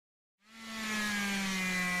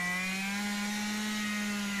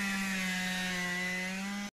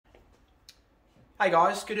Hey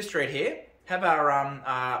guys, Scooter Street here. Have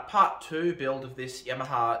our part 2 build of this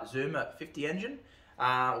Yamaha Zuma 50 engine,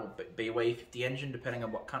 or BW 50 engine depending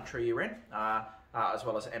on what country you're in, as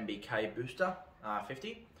well as MBK booster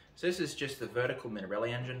 50. So this is just the vertical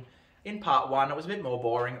Minarelli engine. In part 1 it was a bit more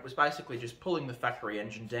boring. It was basically just pulling the factory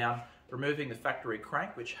engine down, removing the factory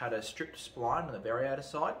crank which had a stripped spline on the variator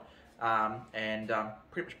side, and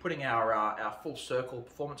pretty much putting our full circle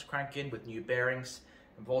performance crank in with new bearings.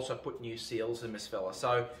 We've also put new seals in this fella.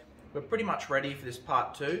 So we're pretty much ready for this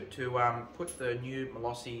part 2 to put the new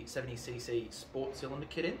Malossi 70cc sport cylinder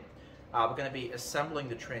kit in. We're going to be assembling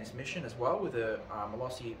the transmission as well with a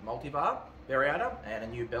Malossi multivar variator and a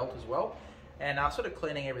new belt as well, and sort of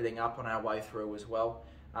cleaning everything up on our way through as well.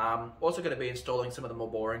 Also going to be installing some of the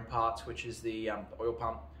more boring parts, which is the oil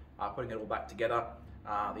pump, putting it all back together,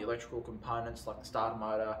 the electrical components like the starter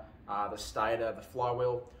motor, the stator, the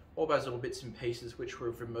flywheel, all those little bits and pieces which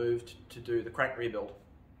we've removed to do the crank rebuild.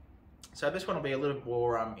 So this one will be a little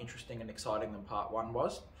more interesting and exciting than part 1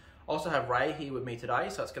 was. I also have Ray here with me today,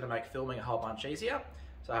 so it's going to make filming a whole bunch easier.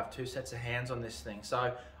 So I have 2 sets of hands on this thing.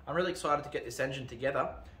 So I'm really excited to get this engine together.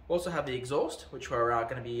 We also have the exhaust, which we're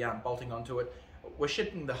going to be bolting onto it. We're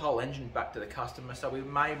shipping the whole engine back to the customer, so we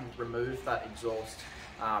may remove that exhaust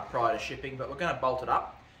prior to shipping, but we're going to bolt it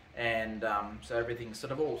up, and so everything's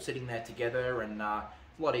sort of all sitting there together, and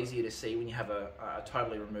a lot easier to see when you have a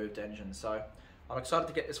totally removed engine. So I'm excited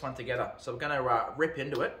to get this one together. So we're going to rip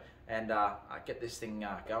into it and get this thing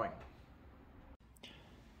going.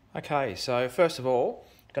 Okay, so first of all,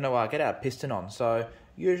 going to get our piston on. So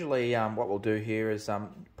usually what we'll do here is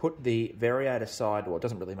put the variator side, well, it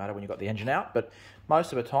doesn't really matter when you've got the engine out, but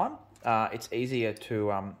most of the time it's easier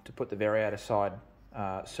to put the variator side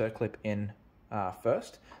circlip in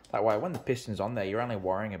first. That way when the piston's on there, you're only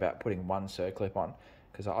worrying about putting one circlip on,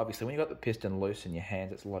 because obviously when you've got the piston loose in your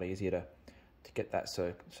hands, it's a lot easier to get that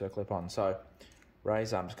circlip on. So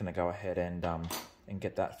Ray's just going to go ahead and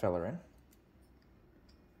get that fella in.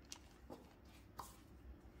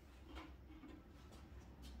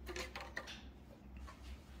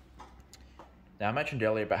 Now I mentioned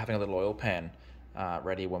earlier about having a little oil pan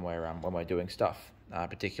ready when we're doing stuff,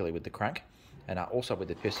 particularly with the crank, and also with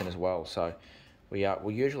the piston as well. So we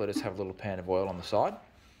usually just have a little pan of oil on the side,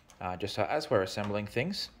 just so as we're assembling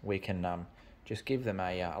things, we can just give them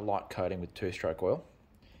a light coating with 2-stroke oil,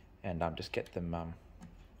 and just get them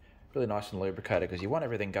really nice and lubricated, because you want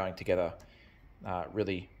everything going together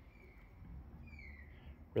really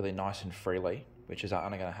nice and freely, which is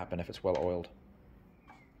only going to happen if it's well oiled.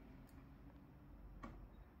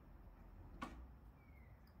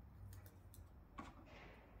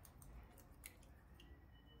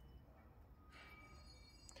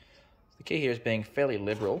 The key here is being fairly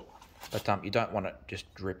liberal, but you don't want it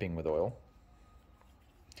just dripping with oil.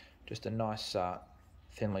 Just a nice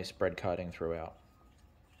thinly spread coating throughout.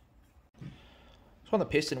 So on the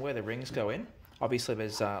piston, where the rings go in, obviously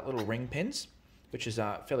there's little ring pins, which is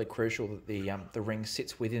fairly crucial that the ring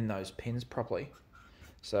sits within those pins properly.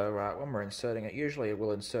 So when we're inserting it, usually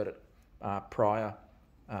we'll insert it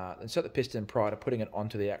insert the piston prior to putting it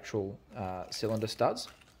onto the actual cylinder studs.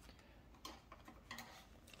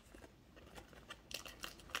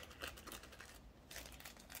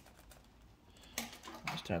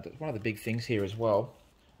 One of the big things here as well,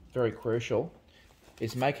 very crucial,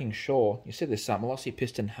 is making sure, you see this Malossi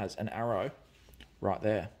piston has an arrow right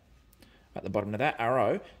there at the bottom. Now that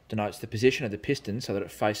arrow denotes the position of the piston so that it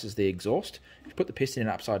faces the exhaust. If you put the piston in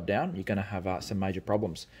upside down, you're going to have some major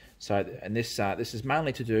problems. So, and this is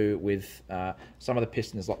mainly to do with some of the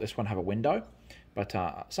pistons like this one have a window, but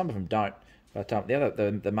some of them don't. But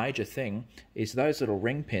the major thing is those little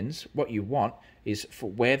ring pins. What you want is for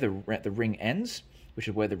where the ring ends, which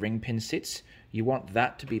is where the ring pin sits, you want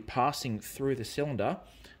that to be passing through the cylinder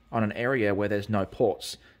on an area where there's no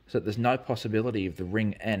ports, so that there's no possibility of the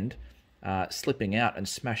ring end slipping out and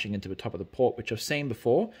smashing into the top of the port, which I've seen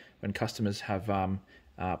before when customers have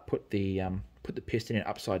put the piston in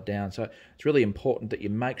upside down. So it's really important that you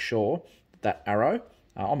make sure that arrow,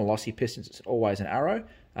 on Malossi pistons it's always an arrow.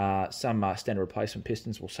 Some standard replacement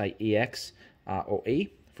pistons will say EX or E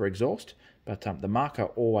for exhaust, but the marker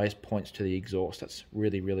always points to the exhaust. That's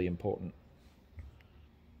really, really important.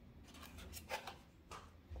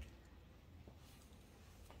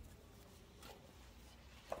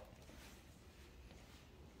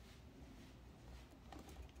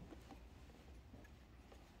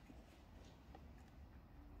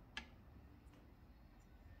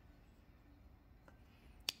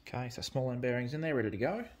 Okay, so small end bearings in there, ready to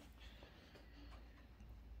go.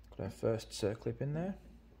 Got our first circlip in there.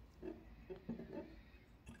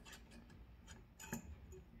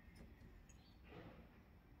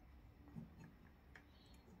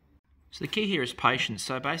 So the key here is patience.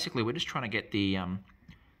 So basically we're just trying to get the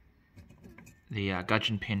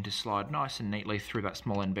gudgeon pin to slide nice and neatly through that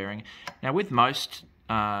small end bearing. Now with most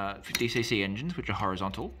 50cc engines, which are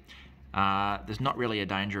horizontal, there's not really a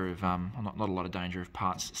danger of, not a lot of danger of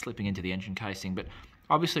parts slipping into the engine casing, but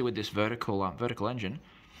obviously with this vertical engine,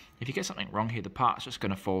 if you get something wrong here, the part's just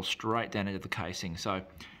going to fall straight down into the casing. So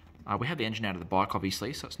we have the engine out of the bike,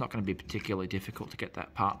 obviously, so it's not going to be particularly difficult to get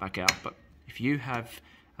that part back out. But if you have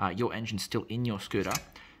your engine still in your scooter,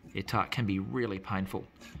 it can be really painful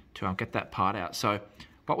to get that part out. So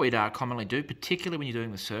what we'd commonly do, particularly when you're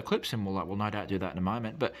doing the circlips, and we'll no doubt do that in a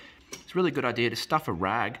moment, but it's a really good idea to stuff a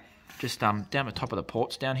rag just down the top of the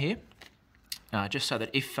ports down here, just so that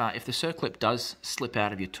if the circlip does slip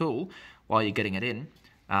out of your tool while you're getting it in,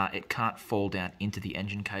 it can't fall down into the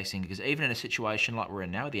engine casing, because even in a situation like we're in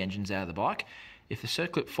now, the engine's out of the bike, if the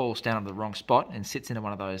circlip falls down on the wrong spot and sits into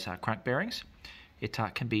one of those crank bearings, it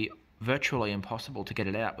can be virtually impossible to get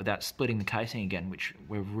it out without splitting the casing again, which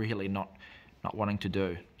we're really not wanting to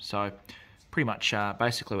do. So pretty much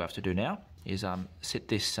basically what we have to do now is sit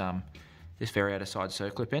this variator side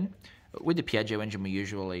circlip in. With the Piaggio engine, we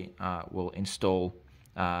usually will install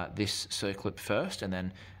this circlip first, and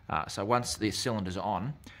then so once the cylinder's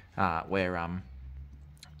on, we're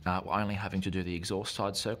only having to do the exhaust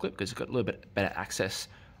side circlip because it's got a little bit better access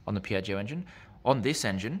on the Piaggio engine. On this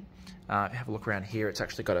engine, if you have a look around here, it's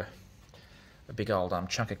actually got a big old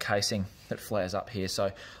chunk of casing that flares up here.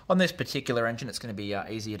 So on this particular engine, it's going to be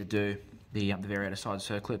easier to do the variator side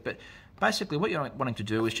circlip. But basically what you're wanting to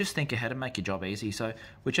do is just think ahead and make your job easy. So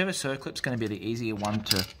whichever circlip's going to be the easier one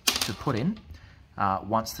to put in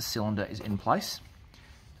once the cylinder is in place,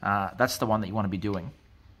 that's the one that you want to be doing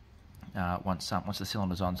once the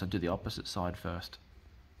cylinder's on. So do the opposite side first.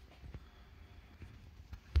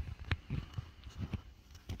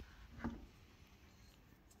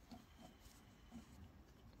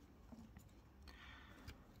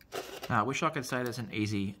 I wish I could say there's an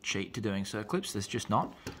easy cheat to doing circlips. There's just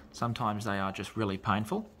not. Sometimes they are just really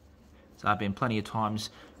painful. So there have been plenty of times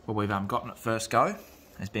where we've gotten it first go.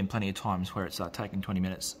 There's been plenty of times where it's taken 20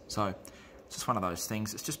 minutes. So it's just one of those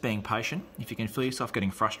things. It's just being patient. If you can feel yourself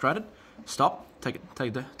getting frustrated, stop, take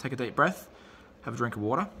a deep breath, have a drink of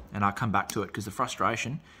water, and I'll come back to it, because the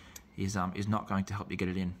frustration is not going to help you get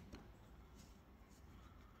it in.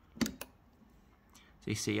 So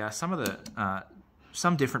you see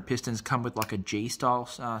some different pistons come with like a G-style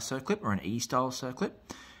circlip or an E-style circlip.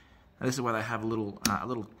 Now this is where they have a little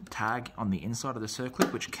tag on the inside of the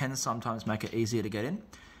circlip, which can sometimes make it easier to get in.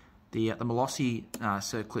 The Malossi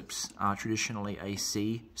circlips are traditionally a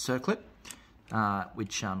C circlip,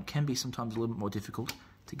 which can be sometimes a little bit more difficult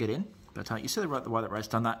to get in. But you see the way that Ray's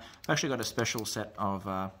done that. I've actually got a special set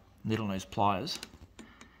of needle nose pliers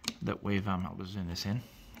that we've, I'll just zoom this in.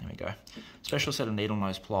 There we go. Special set of needle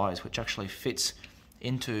nose pliers, which actually fits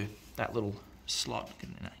into that little slot,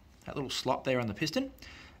 there on the piston.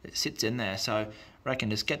 It sits in there, so I can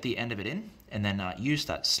just get the end of it in, and then use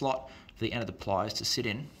that slot for the end of the pliers to sit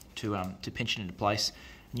in to pinch it into place.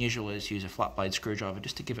 And usually just use a flat blade screwdriver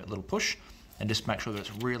just to give it a little push, and just make sure that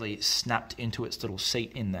it's really snapped into its little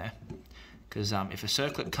seat in there. Because if a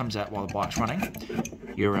circlip comes out while the bike's running,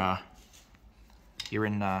 you're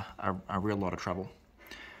in a real lot of trouble.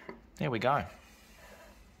 There we go.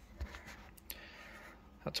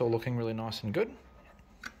 That's all looking really nice and good.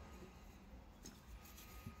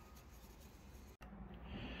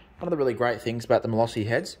 One of the really great things about the Malossi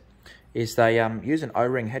heads is they use an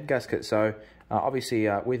O-ring head gasket. So obviously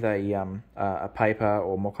with a paper,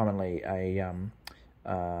 or more commonly an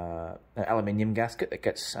aluminium gasket that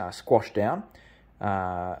gets squashed down,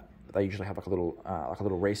 they usually have like a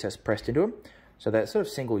little recess pressed into them. So they're sort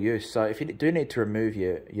of single use. So if you do need to remove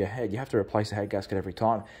your head, you have to replace the head gasket every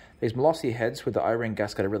time. These Malossi heads with the O-ring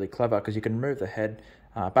gasket are really clever, because you can remove the head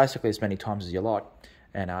basically as many times as you like,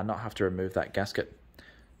 and not have to remove that gasket.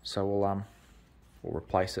 So we'll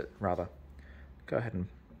replace it rather. Go ahead and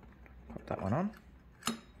pop that one on.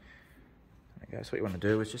 There we go. So what you want to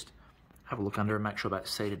do is just have a look under and make sure that's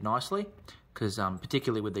seated nicely, because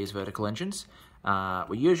particularly with these vertical engines,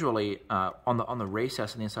 we usually on the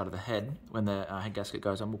recess on the inside of the head, when the head gasket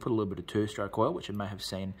goes on, we'll put a little bit of two-stroke oil, which you may have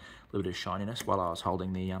seen a little bit of shininess while I was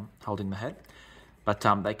holding the head. But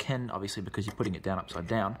they can, obviously, because you're putting it down upside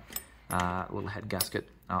down, a little head gasket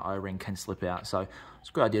O-ring can slip out. So it's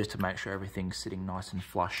a good idea just to make sure everything's sitting nice and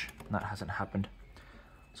flush, and that hasn't happened.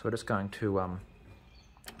 So we're just going to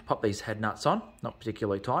pop these head nuts on, not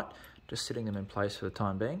particularly tight, just sitting them in place for the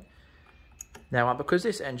time being. Now, because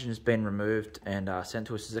this engine has been removed and sent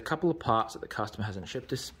to us, there's a couple of parts that the customer hasn't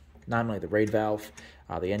shipped us namely the reed valve,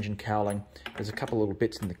 the engine cowling. There's a couple of little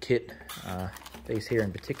bits in the kit, these here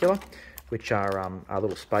in particular, which are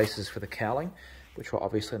little spaces for the cowling, which we're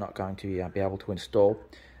obviously not going to be able to install.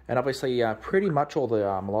 And obviously pretty much all the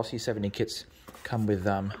Malossi 70 kits come with,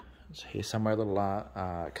 here somewhere, a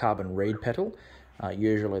little carbon reed pedal.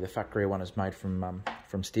 Usually the factory one is made from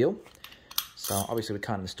steel. So obviously we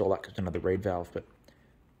can't install that because we don't have the reed valve, but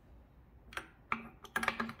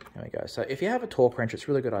there we go. So if you have a torque wrench, it's a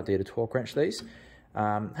really good idea to torque wrench these.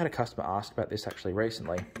 Had a customer ask about this actually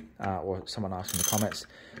recently, or someone asked in the comments.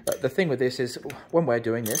 But the thing with this is, when we're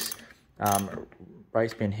doing this,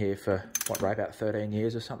 Ray's been here for, what, Ray, about 13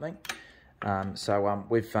 years or something. So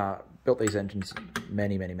we've built these engines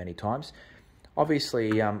many times.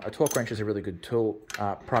 Obviously, a torque wrench is a really good tool,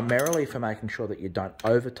 primarily for making sure that you don't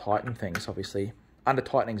over-tighten things. Obviously,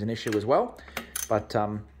 under-tightening is an issue as well, but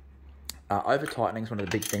over-tightening is one of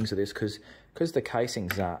the big things of this, because the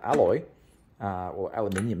casing's alloy, or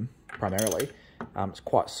aluminium primarily, it's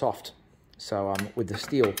quite soft. So with the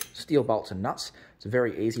steel bolts and nuts, it's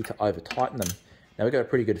very easy to over-tighten them. Now, we've got a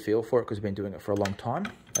pretty good feel for it because we've been doing it for a long time,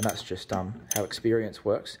 and that's just how experience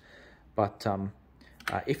works. But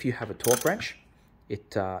if you have a torque wrench,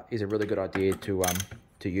 it is a really good idea to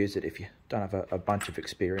use it if you don't have a bunch of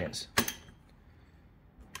experience.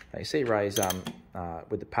 Now you see Ray's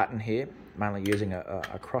with the pattern here, mainly using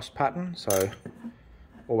a cross pattern, so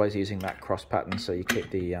always using that cross pattern so you keep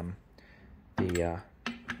the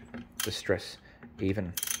stress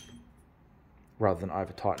even, rather than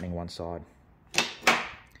over tightening one side.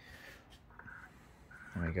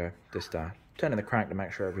 There we go. Just turning the crank to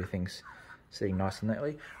make sure everything's sitting nice and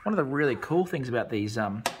neatly. One of the really cool things about these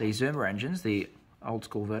Zuma engines, the old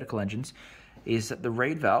school vertical engines, is that the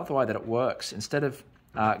reed valve, the way that it works, instead of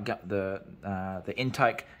the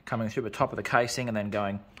intake coming through the top of the casing and then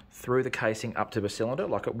going through the casing up to the cylinder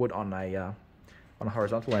like it would on a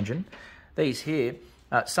horizontal engine, these here,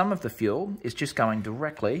 some of the fuel is just going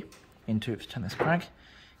directly into, let's turn this crank,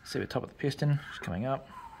 see the top of the piston, just coming up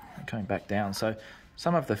and coming back down. So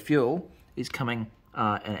some of the fuel is coming,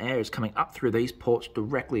 and air is coming up through these ports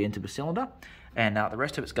directly into the cylinder, and the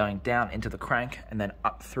rest of it's going down into the crank and then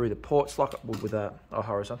up through the ports like it would with a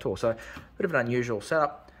horizontal. So a bit of an unusual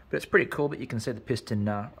setup, but it's pretty cool that you can see the piston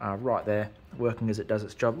right there working as it does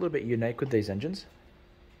its job. A little bit unique with these engines.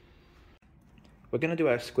 We're going to do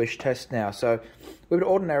our squish test now. So we would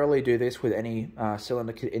ordinarily do this with any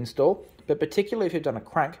cylinder kit install, but particularly if you've done a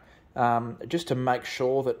crank, just to make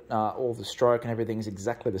sure that all the stroke and everything is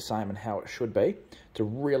exactly the same and how it should be. It's a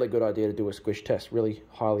really good idea to do a squish test. Really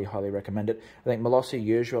highly recommend it. I think Malossi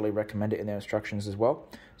usually recommend it in their instructions as well.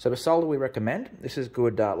 So the solder we recommend, this is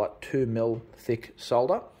good like 2mm thick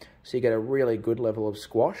solder, so you get a really good level of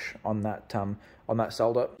squash on that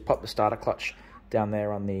solder. Pop the starter clutch down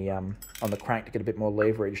there on the crank to get a bit more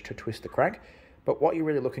leverage to twist the crank. But what you're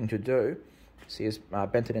really looking to do, see, is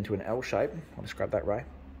bent it into an L shape. I'll just grab that, Ray.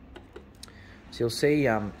 So you'll see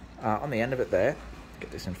on the end of it there, get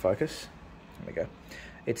this in focus, there we go,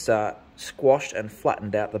 it's squashed and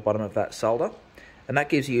flattened out the bottom of that solder, and that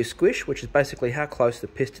gives you a squish, which is basically how close the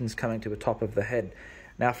piston's coming to the top of the head.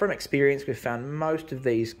 Now, from experience, we've found most of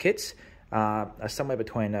these kits are somewhere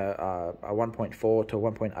between a 1.4 to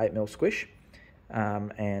 1.8mm squish,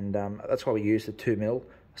 and that's why we use the 2mm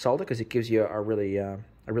solder, because it gives you a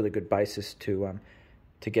really good basis to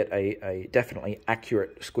get a definitely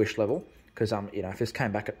accurate squish level. Because you know, if this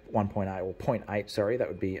came back at 1.8 or 0.8, sorry, that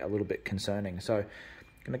would be a little bit concerning. So I'm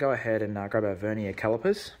going to go ahead and grab our vernier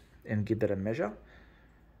calipers and give that a measure.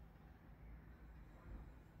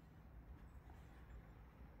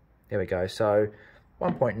 There we go. So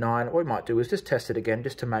 1.9. What we might do is just test it again,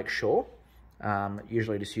 just to make sure.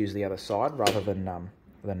 Usually just use the other side rather than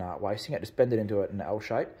wasting it. Just bend it into an L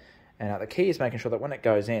shape. And the key is making sure that when it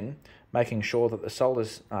goes in, making sure that the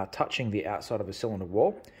solder's touching the outside of the cylinder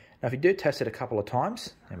wall. Now, if you do test it a couple of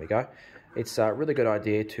times, there we go, it's a really good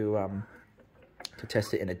idea to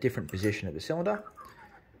test it in a different position of the cylinder,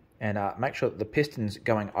 and make sure that the piston's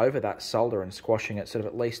going over that solder and squashing it sort of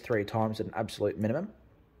at least 3 times at an absolute minimum.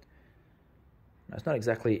 Now, it's not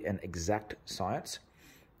exactly an exact science,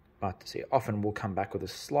 but see, often we'll come back with a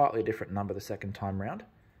slightly different number the second time round.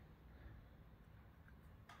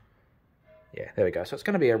 Yeah, there we go. So it's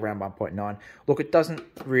going to be around 1.9. Look, it doesn't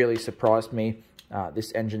really surprise me.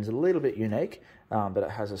 This engine's a little bit unique, but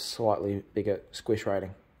it has a slightly bigger squish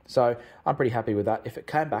rating. So I'm pretty happy with that. If it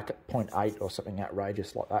came back at 0.8 or something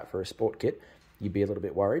outrageous like that for a sport kit, you'd be a little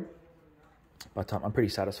bit worried. But I'm pretty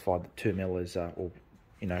satisfied that 2mm is, or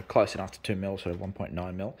you know, close enough to 2 mil, sort of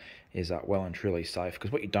 1.9 mil, is well and truly safe.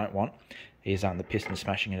 Because what you don't want is the piston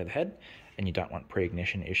smashing into the head, and you don't want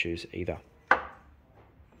pre-ignition issues either.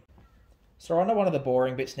 So we're on to one of the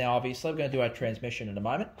boring bits now. Obviously, we're going to do our transmission in a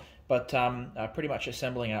moment, but pretty much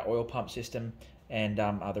assembling our oil pump system and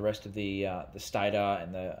the rest of the stator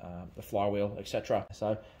and the flywheel, etc.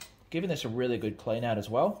 So giving this a really good clean out as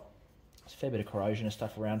well. There's a fair bit of corrosion and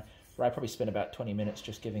stuff around. Ray probably spent about 20 minutes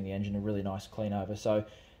just giving the engine a really nice clean over. So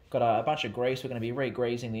got a bunch of grease. We're going to be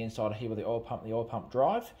re-greasing the inside here with the oil pump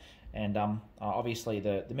drive. And obviously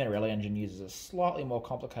the Minarelli engine uses a slightly more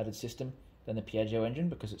complicated system than the Piaggio engine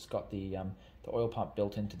because it's got the oil pump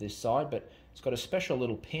built into this side, but it's got a special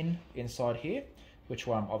little pin inside here, which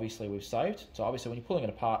obviously we've saved. So obviously when you're pulling it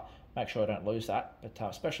apart, make sure I don't lose that. But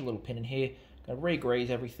a special little pin in here. Going to re-grease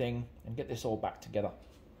everything and get this all back together.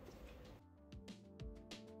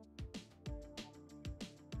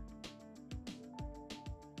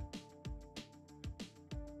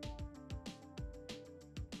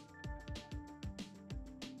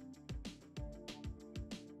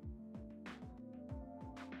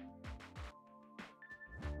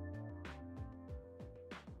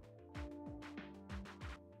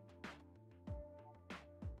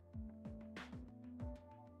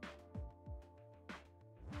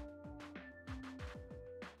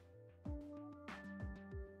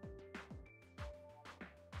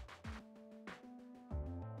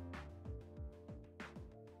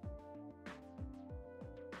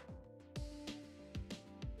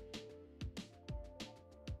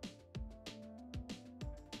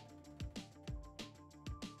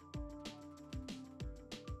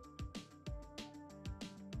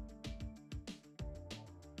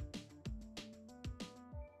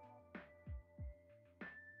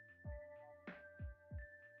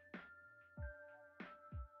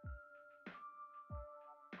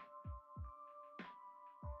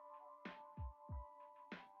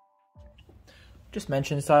 Just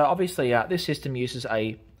mentioned, so obviously this system uses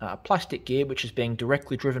a plastic gear which is being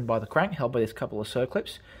directly driven by the crank, held by this couple of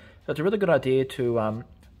circlips. So it's a really good idea to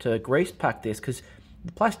grease pack this, because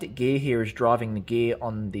the plastic gear here is driving the gear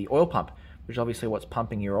on the oil pump, which is obviously what's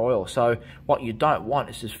pumping your oil. So what you don't want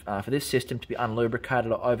is just, for this system to be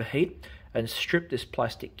unlubricated or overheat and strip this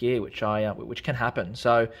plastic gear, which can happen.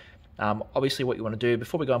 So obviously what you want to do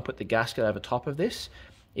before we go and put the gasket over top of this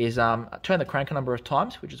is turn the crank a number of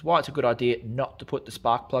times, which is why it's a good idea not to put the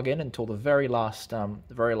spark plug in until the very last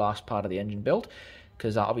part of the engine build,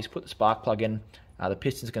 because obviously put the spark plug in, the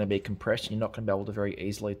piston's going to be compressed and you're not going to be able to very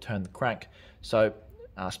easily turn the crank. So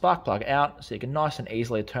spark plug out so you can nice and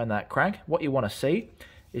easily turn that crank. What you want to see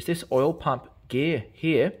is this oil pump gear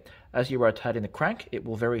here. As you're rotating the crank, it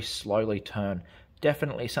will very slowly turn.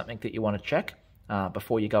 Definitely something that you want to check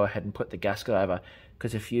before you go ahead and put the gasket over,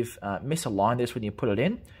 because if you've misaligned this when you put it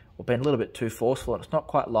in, or been a little bit too forceful and it's not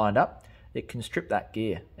quite lined up, it can strip that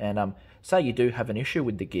gear. And say you do have an issue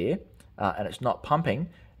with the gear and it's not pumping,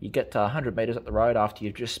 you get 100 meters up the road after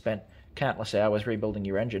you've just spent countless hours rebuilding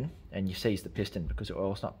your engine and you seize the piston because the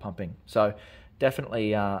oil's not pumping. So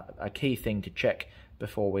definitely a key thing to check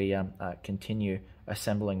before we continue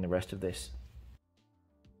assembling the rest of this.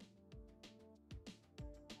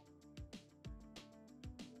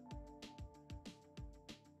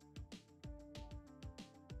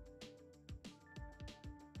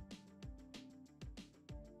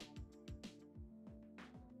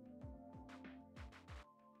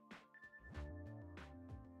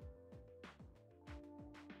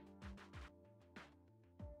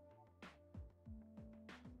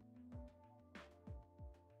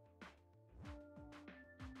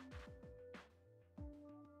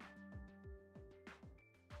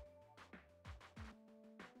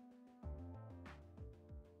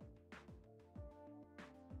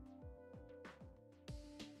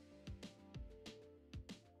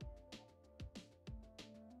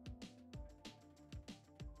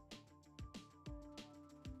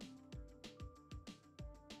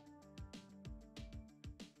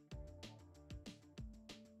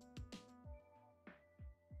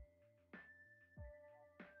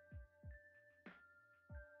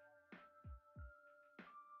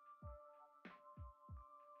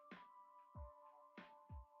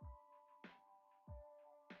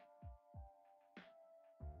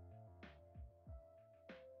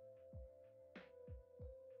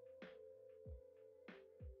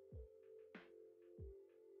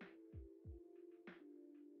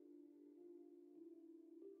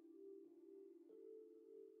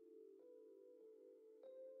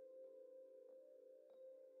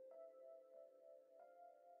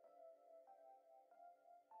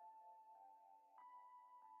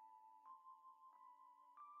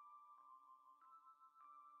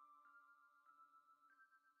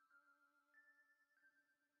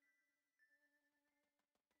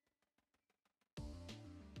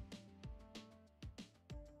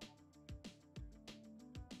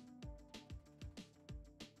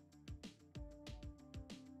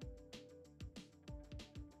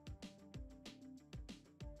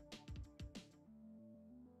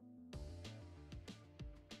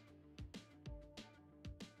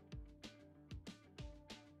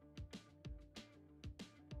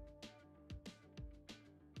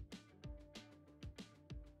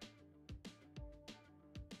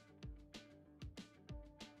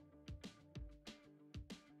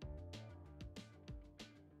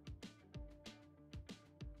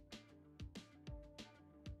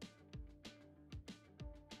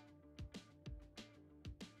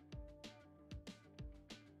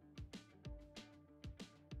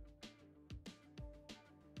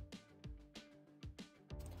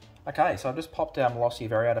 Okay, so I've just popped our Malossi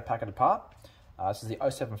variator packet apart. This is the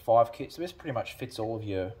 075 kit, so this pretty much fits all of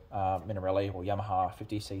your Minarelli or Yamaha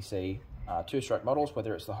 50cc two-stroke models,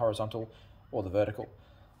 whether it's the horizontal or the vertical.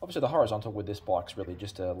 Obviously the horizontal with this bike's really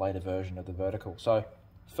just a later version of the vertical. So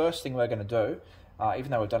first thing we're going to do,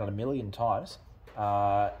 even though we've done it a million times,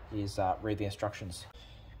 is read the instructions.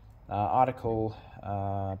 Article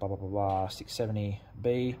blah blah blah blah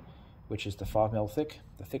 670B, which is the 5mm thick,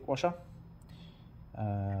 the thick washer.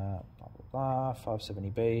 Blah blah blah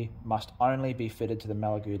 570B must only be fitted to the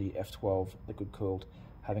Malaguti F12 liquid cooled,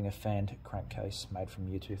 having a fanned crankcase made from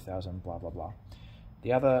year 2000. Blah blah blah.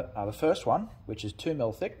 The first one, which is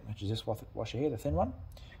 2mm thick, which is this washer here, the thin one,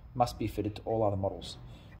 must be fitted to all other models.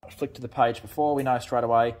 Flick to the page before, we know straight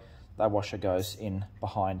away that washer goes in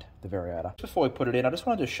behind the variator. Before we put it in, I just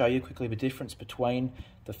wanted to show you quickly the difference between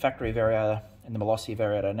the factory variator and the Malossi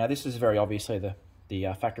variator. Now this is very obviously the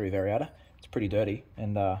factory variator. It's pretty dirty,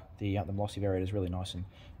 and the Malossi variator is really nice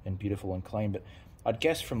and beautiful and clean. But I'd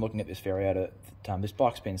guess from looking at this variator that this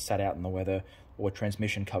bike's been sat out in the weather, or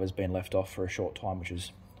transmission cover's been left off for a short time, which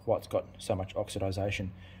is why it's got so much oxidisation.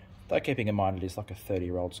 Though keeping in mind it is like a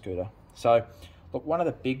 30-year-old scooter. So look, one of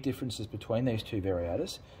the big differences between these two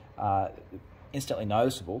variators, instantly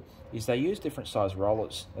noticeable, is they use different size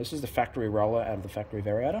rollers. This is the factory roller out of the factory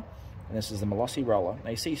variator, and this is the Malossi roller. Now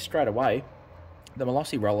you see straight away the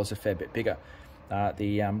Malossi roller is a fair bit bigger.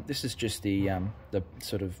 This is just the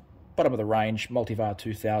sort of bottom of the range Multivar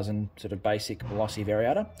 2000 sort of basic Malossi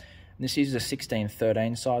variator. And this uses a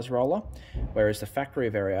 16-13 size roller, whereas the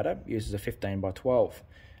factory variator uses a 15x12.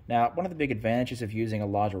 Now, one of the big advantages of using a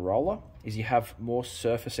larger roller is you have more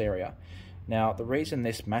surface area. Now, the reason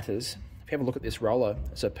this matters, if you have a look at this roller,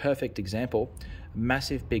 it's a perfect example. A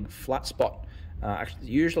massive big flat spot. Actually,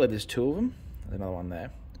 usually there's two of them. There's another one there.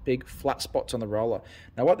 Big flat spots on the roller.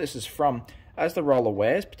 Now what this is from, as the roller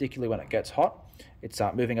wears, particularly when it gets hot, it's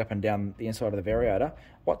moving up and down the inside of the variator.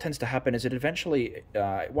 What tends to happen is it eventually,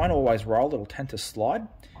 it won't always roll, it'll tend to slide,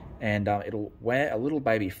 and it'll wear a little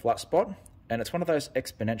baby flat spot, and it's one of those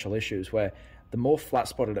exponential issues where the more flat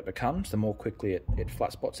spotted it becomes, the more quickly it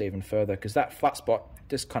flat spots even further, because that flat spot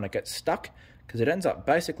just kind of gets stuck, because it ends up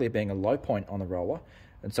basically being a low point on the roller,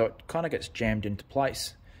 and so it kind of gets jammed into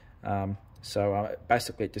place. So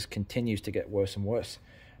basically it just continues to get worse and worse.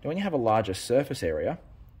 Now when you have a larger surface area,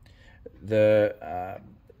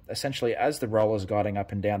 essentially as the roller is guiding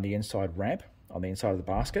up and down the inside ramp on the inside of the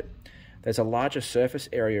basket, there's a larger surface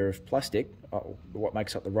area of plastic, what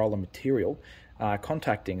makes up the roller material,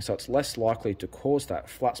 contacting, so it's less likely to cause that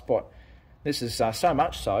flat spot. This is so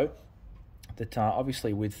much so that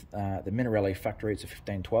obviously with the Minarelli factory, it's a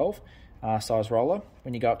 1512 size roller.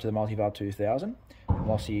 When you go up to the Multivar 2000,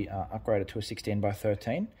 Malossi upgraded to a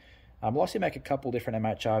 16x13. Malossi make a couple different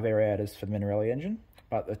MHR variators for the Minarelli engine,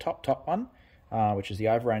 but the top one, which is the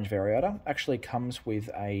overrange variator, actually comes with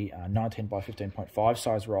a 19x15.5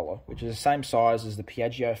 size roller, which is the same size as the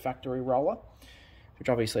Piaggio factory roller, which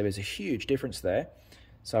obviously there's a huge difference there.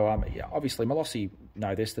 So yeah, obviously Malossi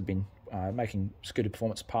know this. They've been making scooter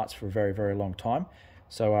performance parts for a very, very long time.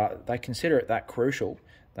 So they consider it that crucial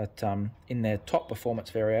that in their top performance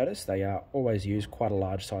variators, they always use quite a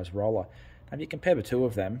large size roller. And if you compare the two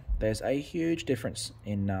of them, there's a huge difference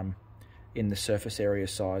in the surface area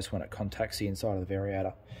size when it contacts the inside of the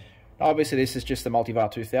variator. Now, obviously, this is just the Multivar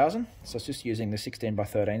 2000, so it's just using the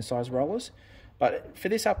 16x13 size rollers. But for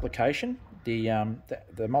this application, the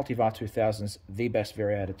Multivar 2000 is the best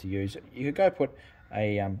variator to use. You could go put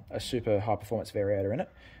a super high performance variator in it,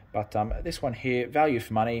 but this one here, value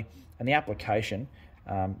for money, and the application,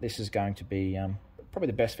 this is going to be probably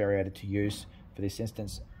the best variator to use for this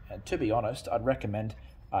instance. And to be honest, I'd recommend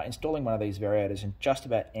installing one of these variators in just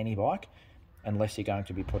about any bike, unless you're going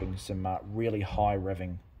to be putting some really high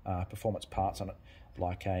revving performance parts on it,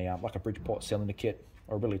 like a Bridgeport cylinder kit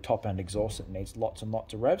or a really top end exhaust that needs lots and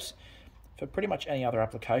lots of revs. For pretty much any other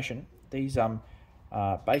application, these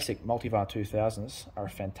basic Multivar 2000s are a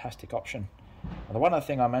fantastic option. And the one other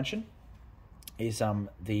thing I mentioned is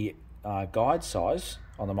the guide size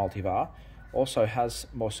on the Multivar also has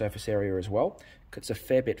more surface area as well. It's a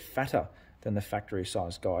fair bit fatter than the factory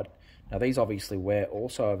size guide. Now these obviously wear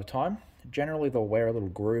also over time. Generally they'll wear a little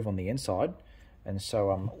groove on the inside, and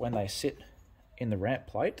so when they sit in the ramp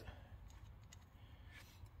plate,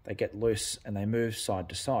 they get loose and they move side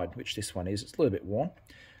to side, which this one is. It's a little bit worn,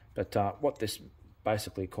 but what this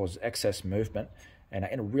basically causes excess movement, and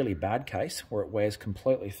in a really bad case where it wears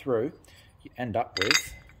completely through, you end up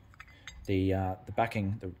with the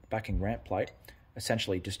backing ramp plate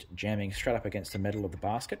essentially just jamming straight up against the metal of the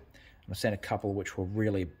basket, I've seen a couple which were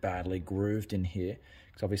really badly grooved in here,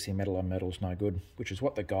 because obviously metal on metal is no good, which is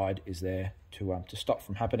what the guide is there to stop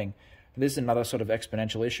from happening. This is another sort of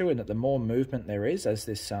exponential issue in that the more movement there is as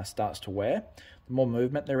this starts to wear, the more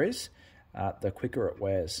movement there is, the quicker it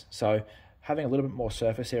wears. So having a little bit more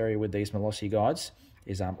surface area with these Malossi guides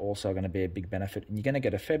is also going to be a big benefit, and you're going to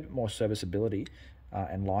get a fair bit more serviceability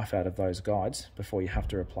and life out of those guides before you have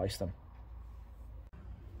to replace them.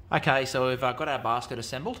 Okay, so we've got our basket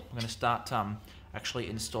assembled. We're going to start actually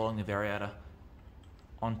installing the variator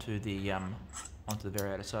onto the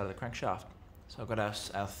variator side of the crankshaft. So I've got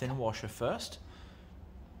our thin washer first,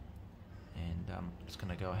 and I'm just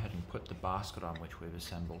going to go ahead and put the basket on which we've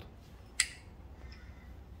assembled.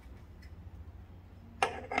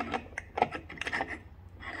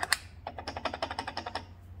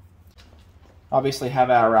 Obviously have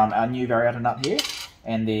our new variator nut here,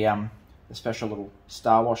 and the special little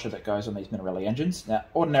star washer that goes on these Minarelli engines. Now,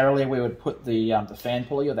 ordinarily we would put the fan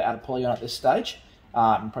pulley or the outer pulley on at this stage,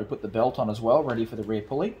 and probably put the belt on as well, ready for the rear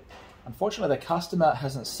pulley. Unfortunately, the customer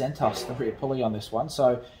hasn't sent us the rear pulley on this one,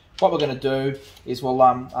 so what we're going to do is we'll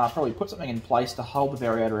probably put something in place to hold the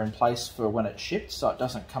variator in place for when it shifts, so it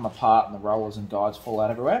doesn't come apart and the rollers and guides fall out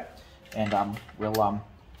everywhere. And we'll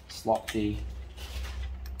slot the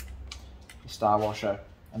star washer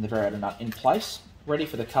and the variator nut in place, ready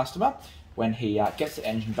for the customer when he gets the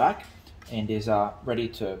engine back and is ready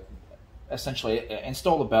to essentially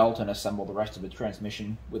install the belt and assemble the rest of the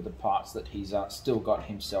transmission with the parts that he's still got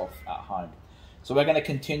himself at home. So we're going to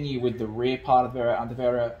continue with the rear part of the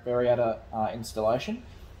variator installation,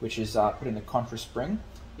 which is putting the contra spring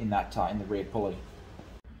in the rear pulley.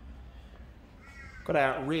 Got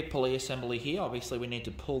our rear pulley assembly here. Obviously we need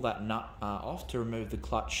to pull that nut off to remove the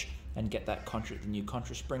clutch and get that the new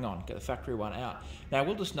contra spring on, get the factory one out. Now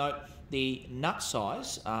we'll just note the nut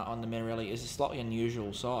size on the Minarelli is a slightly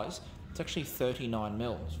unusual size. It's actually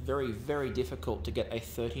 39mm. It's very, very difficult to get a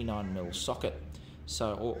 39mm socket,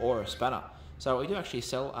 or a spanner. So we do actually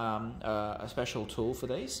sell a special tool for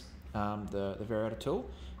these, the variator tool.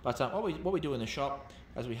 But what we do in the shop,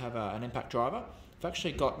 as we have an impact driver, we've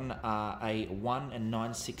actually gotten a 1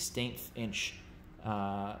 9/16 inch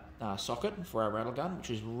socket for our rattle gun, which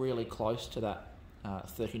is really close to that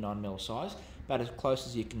 39mm size, about as close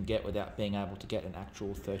as you can get without being able to get an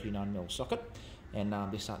actual 39mm socket, and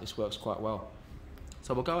this works quite well.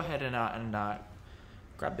 So we'll go ahead and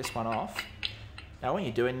grab this one off. Now when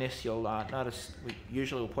you're doing this, you'll notice we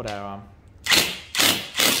usually will put our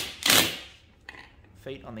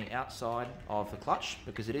feet on the outside of the clutch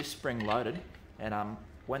because it is spring loaded, and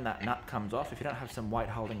when that nut comes off, if you don't have some weight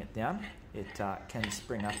holding it down, it can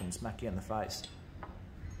spring up and smack you in the face.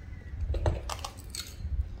 There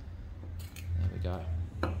we go.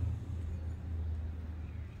 So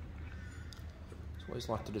I always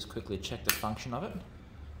like to just quickly check the function of it.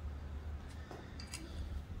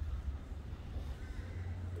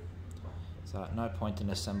 So no point in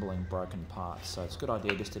assembling broken parts, so it's a good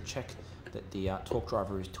idea just to check that the torque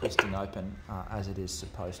driver is twisting open as it is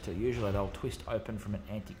supposed to. Usually they'll twist open from an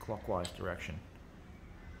anti-clockwise direction.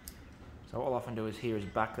 So what I'll often do is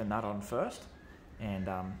back the nut on first, and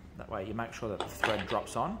that way you make sure that the thread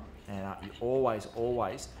drops on, and you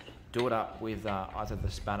always do it up with either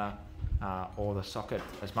the spanner or the socket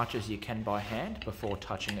as much as you can by hand before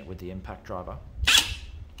touching it with the impact driver.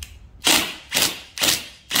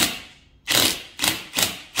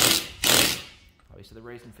 So the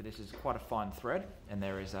reason for this is quite a fine thread, and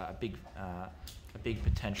there is a big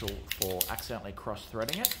potential for accidentally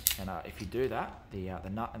cross-threading it, and if you do that, the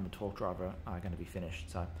nut and the torque driver are going to be finished.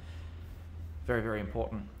 So very, very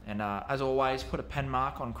important. And as always, put a pen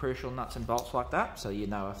mark on crucial nuts and bolts like that, so you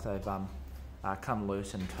know if they've come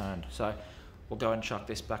loose and turned. So we'll go and chuck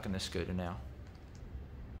this back in the scooter now.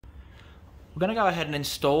 We're going to go ahead and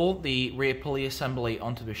install the rear pulley assembly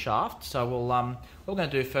onto the shaft. So what we're going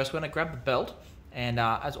to do first, we're going to grab the belt. And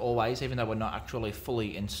as always, even though we're not actually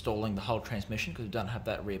fully installing the whole transmission because we don't have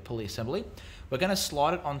that rear pulley assembly, we're going to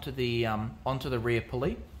slide it onto the rear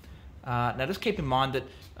pulley. Now just keep in mind that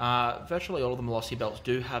virtually all of the Malossi belts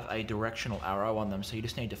do have a directional arrow on them, so you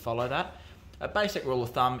just need to follow that. A basic rule of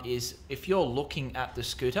thumb is if you're looking at the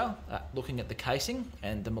scooter, looking at the casing,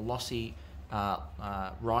 and the Malossi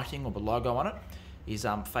writing or the logo on it is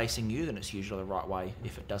facing you, then it's usually the right way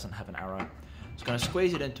if it doesn't have an arrow. It's going to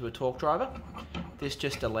squeeze it into a torque driver. This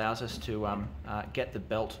just allows us to get the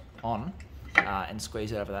belt on and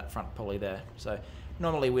squeeze it over that front pulley there. So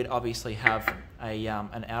normally we'd obviously have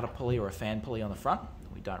an outer pulley or a fan pulley on the front.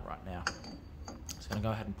 We don't right now. Just going to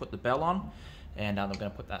go ahead and put the bell on, and we're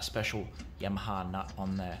going to put that special Yamaha nut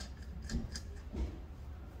on there.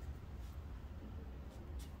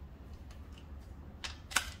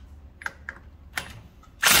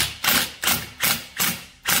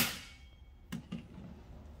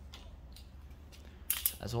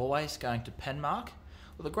 as always, going to pen mark.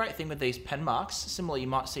 Well, the great thing with these pen marks, similarly you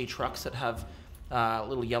might see trucks that have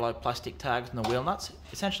little yellow plastic tags on the wheel nuts.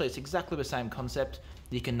 Essentially, it's exactly the same concept.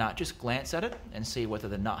 You can just glance at it and see whether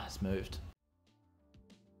the nut has moved.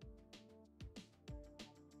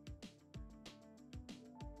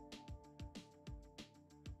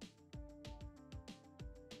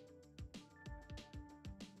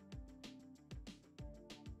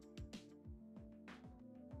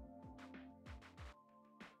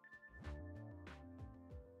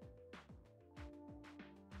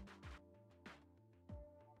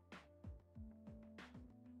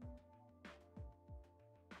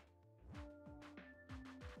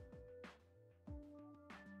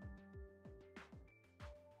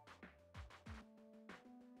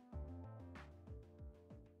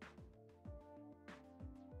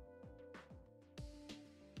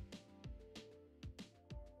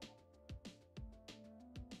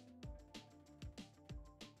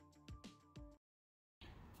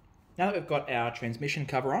 Now that we've got our transmission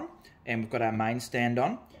cover on and we've got our main stand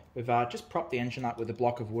on, we've just propped the engine up with a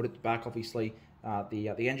block of wood at the back. Obviously,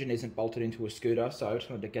 the engine isn't bolted into a scooter, so I just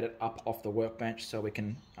wanted to get it up off the workbench so we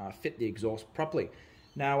can fit the exhaust properly.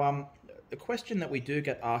 Now, the question that we do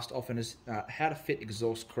get asked often is how to fit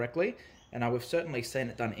exhaust correctly, and we've certainly seen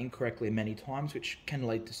it done incorrectly many times, which can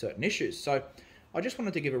lead to certain issues. So I just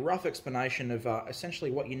wanted to give a rough explanation of essentially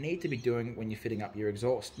what you need to be doing when you're fitting up your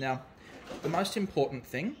exhaust. Now, the most important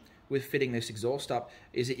thing with fitting this exhaust up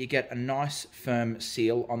is that you get a nice firm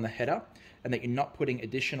seal on the header and that you're not putting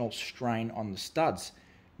additional strain on the studs.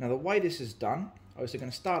 Now, the way this is done, I was going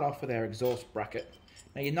to start off with our exhaust bracket.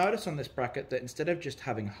 Now, you notice on this bracket that instead of just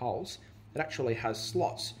having holes, it actually has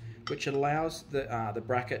slots, which allows the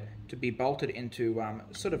bracket to be bolted into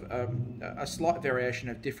sort of a slight variation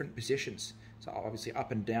of different positions. So obviously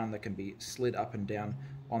up and down, that can be slid up and down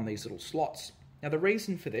on these little slots. Now, the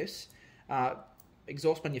reason for this,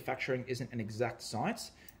 exhaust manufacturing isn't an exact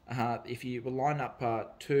science. If you will line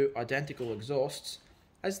up two identical exhausts,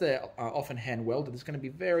 as they're often hand welded, there's going to be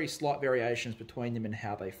very slight variations between them in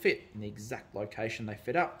how they fit, in the exact location they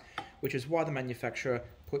fit up, which is why the manufacturer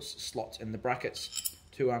puts slots in the brackets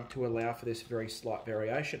to allow for this very slight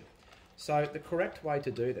variation. So the correct way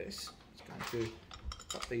to do this is going to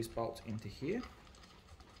put these bolts into here.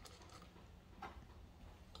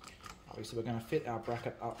 Obviously, we're going to fit our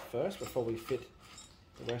bracket up first before we fit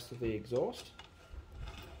the rest of the exhaust.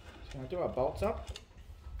 So I'm going to do our bolts up.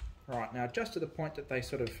 Right, now just to the point that they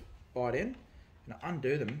sort of bite in, and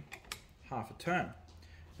undo them half a turn.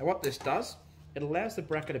 Now what this does, it allows the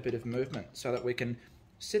bracket a bit of movement so that we can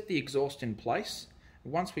sit the exhaust in place.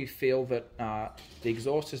 Once we feel that the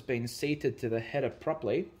exhaust has been seated to the header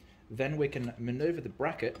properly, then we can maneuver the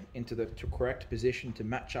bracket into the correct position to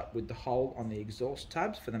match up with the hole on the exhaust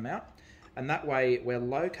tabs for the mount. And that way we're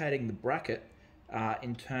locating the bracket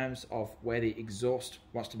in terms of where the exhaust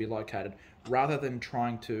wants to be located, rather than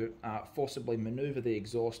trying to forcibly maneuver the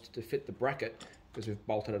exhaust to fit the bracket because we've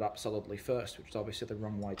bolted it up solidly first, which is obviously the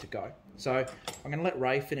wrong way to go. So I'm going to let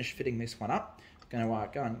Ray finish fitting this one up. I'm going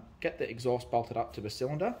to go and get the exhaust bolted up to the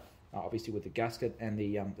cylinder, obviously with the gasket and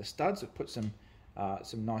the studs. I've put some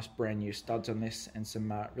nice brand new studs on this and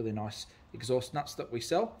some really nice exhaust nuts that we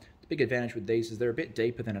sell. The big advantage with these is they're a bit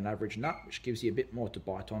deeper than an average nut, which gives you a bit more to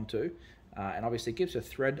bite onto. And obviously gives a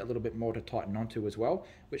thread a little bit more to tighten onto as well,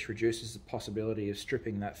 which reduces the possibility of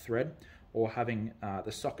stripping that thread or having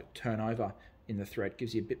the socket turn over in the thread.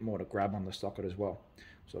 Gives you a bit more to grab on the socket as well.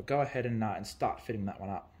 So I'll go ahead and start fitting that one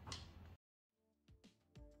up.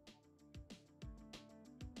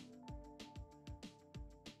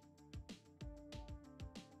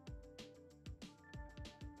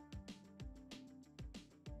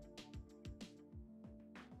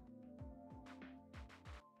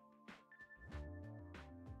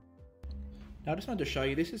 Now I just wanted to show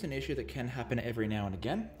you, this is an issue that can happen every now and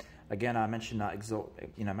again. Again, I mentioned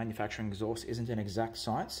manufacturing exhaust isn't an exact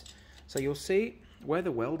science. So you'll see where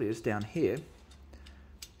the weld is down here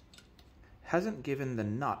hasn't given the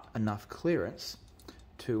nut enough clearance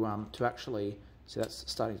to actually, so that's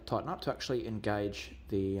starting to tighten up, to actually engage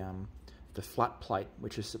the flat plate,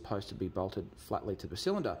 which is supposed to be bolted flatly to the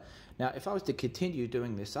cylinder. Now, if I was to continue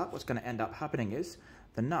doing this up, what's going to end up happening is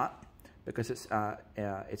the nut, because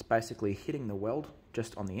it's basically hitting the weld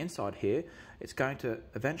just on the inside here, it's going to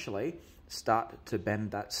eventually start to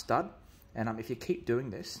bend that stud. And if you keep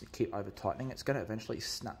doing this, you keep over tightening, it's going to eventually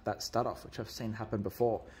snap that stud off, which I've seen happen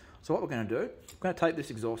before. So what we're going to do, we're going to take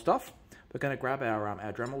this exhaust off. We're going to grab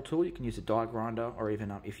our Dremel tool. You can use a die grinder, or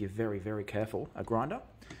even if you're very, very careful, a grinder.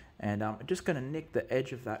 And I'm just going to nick the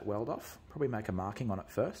edge of that weld off, probably make a marking on it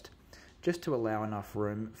first, just to allow enough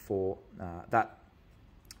room for that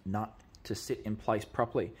nut to sit in place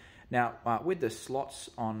properly. Now, with the slots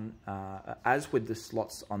on, as with the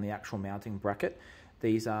slots on the actual mounting bracket,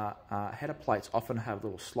 these header plates often have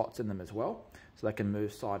little slots in them as well, so they can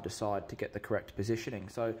move side to side to get the correct positioning.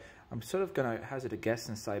 So I'm sort of going to hazard a guess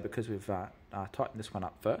and say, because we've tightened this one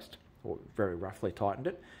up first, or very roughly tightened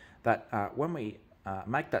it, that when we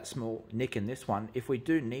make that small nick in this one, if we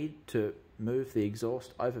do need to move the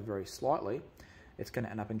exhaust over very slightly, it's going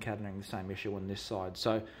to end up encountering the same issue on this side.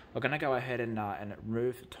 So we're going to go ahead and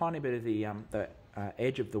remove a tiny bit of the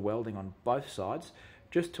edge of the welding on both sides,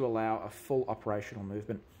 just to allow a full operational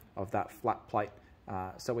movement of that flat plate,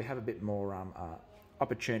 so we have a bit more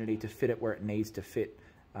opportunity to fit it where it needs to fit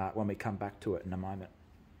when we come back to it in a moment.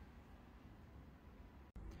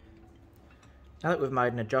 Now that we've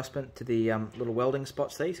made an adjustment to the little welding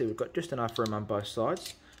spots there, so we've got just enough room on both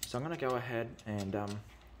sides. So I'm going to go ahead and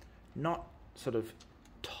not sort of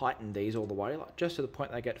tighten these all the way, like just to the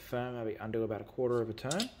point they get firm, maybe undo about 1/4 of a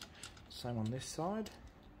turn. Same on this side.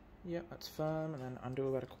 Yep, that's firm, and then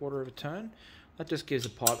undo about 1/4 of a turn. That just gives the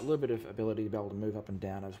pipe a little bit of ability to be able to move up and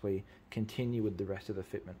down as we continue with the rest of the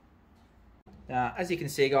fitment. As you can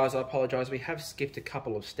see, guys, I apologise, we have skipped a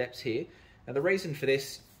couple of steps here. Now the reason for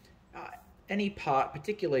this, any part,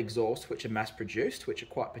 particularly exhaust, which are mass produced, which are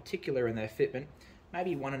quite particular in their fitment,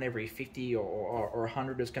 maybe 1 in every 50 or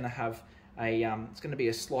 100 is going to have a, it's going to be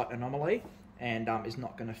a slight anomaly, and is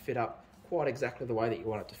not going to fit up quite exactly the way that you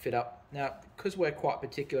want it to fit up. Now, because we're quite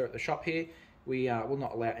particular at the shop here, we will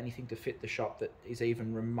not allow anything to fit the shop that is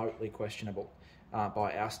even remotely questionable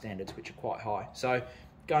by our standards, which are quite high. So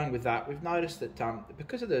going with that, we've noticed that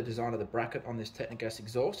because of the design of the bracket on this Technogas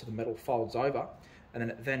exhaust, the metal folds over, and then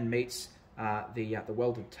it then meets the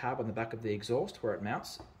welded tab on the back of the exhaust where it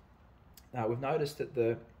mounts. We've noticed that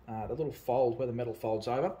the little fold where the metal folds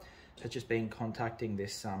over has just been contacting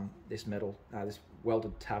this this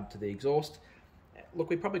welded tab to the exhaust. Look,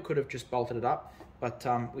 we probably could have just bolted it up, but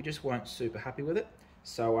we just weren't super happy with it.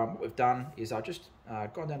 So what we've done is I've just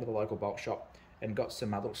gone down to the local bolt shop and got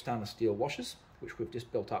some little stainless steel washers, which we've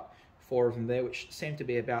just built up 4 of them there, which seem to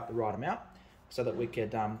be about the right amount, so that we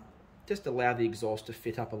could just allow the exhaust to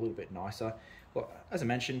fit up a little bit nicer. Well, as I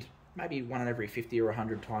mentioned, maybe 1 in every 50 or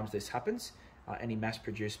 100 times this happens. Any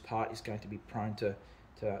mass-produced part is going to be prone to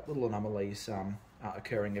little anomalies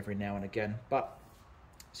occurring every now and again, but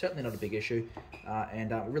certainly not a big issue,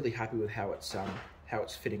 and we're really happy with how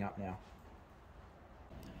it's fitting up now.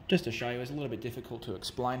 Just to show you, it's a little bit difficult to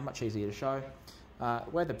explain, much easier to show.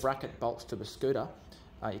 Where the bracket bolts to the scooter,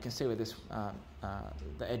 you can see where this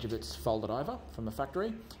the edge of it's folded over from the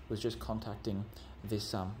factory was just contacting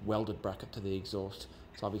this welded bracket to the exhaust.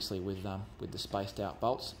 So obviously with the spaced out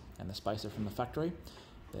bolts and the spacer from the factory,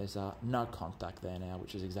 there's no contact there now,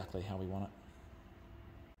 which is exactly how we want it.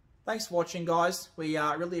 Thanks for watching, guys. We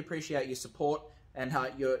really appreciate your support, and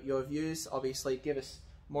your views obviously give us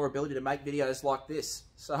more ability to make videos like this.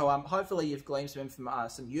 So hopefully you've gleaned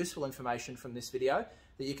some useful information from this video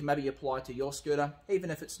that you can maybe apply to your scooter, even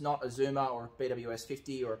if it's not a Zuma or a BWS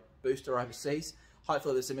 50 or a booster overseas.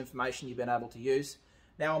 Hopefully there's some information you've been able to use.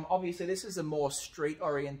 Now obviously this is a more street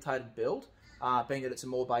orientated build, being that it's a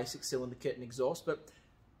more basic cylinder kit and exhaust, but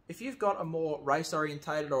if you've got a more race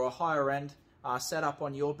orientated or a higher end setup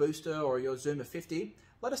on your booster or your Zuma 50,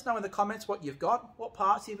 let us know in the comments what you've got, what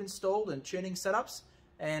parts you've installed and tuning setups,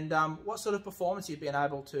 and what sort of performance you've been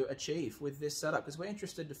able to achieve with this setup, because we're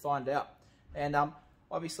interested to find out. And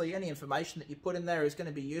obviously any information that you put in there is going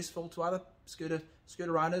to be useful to other scooter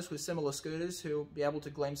owners with similar scooters who will be able to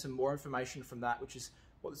glean some more information from that, which is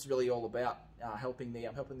what it's really all about, helping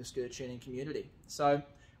the scooter tuning community. So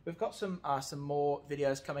we've got some more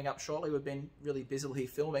videos coming up shortly. We've been really busily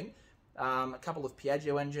filming a couple of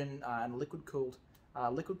Piaggio engine and liquid cooled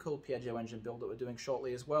Piaggio engine build that we're doing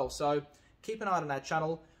shortly as well. So keep an eye on our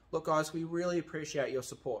channel. Look, guys, we really appreciate your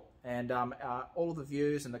support, and all of the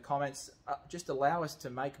views and the comments just allow us to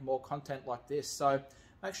make more content like this. So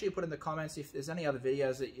make sure you put in the comments if there's any other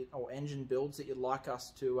videos or engine builds that you'd like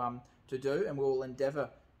us to do, and we will endeavour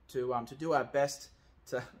to do our best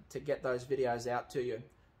to get those videos out to you.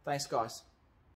 Thanks, guys.